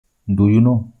Do you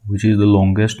know which is the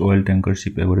longest oil tanker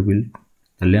ship ever built?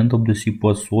 The length of the ship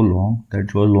was so long that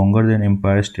it was longer than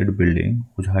Empire State Building,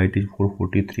 whose height is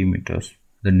 443 meters.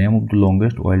 The name of the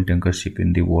longest oil tanker ship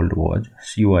in the world was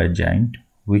Seaway Giant,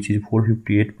 which is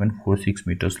 458.46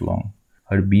 meters long.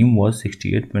 Her beam was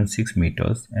 68.6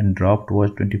 meters and draft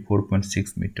was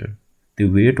 24.6 meters. The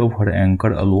weight of her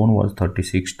anchor alone was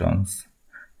 36 tons.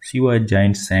 Seaway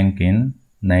Giant sank in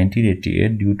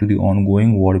 1988 due to the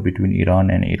ongoing war between Iran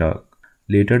and Iraq.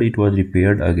 Later it was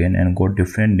repaired again and got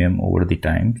different names over the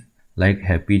times, like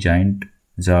Happy Giant,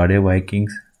 Zare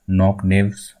Vikings, Knock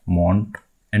Neves, Mont,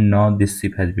 and now this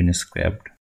ship has been scrapped.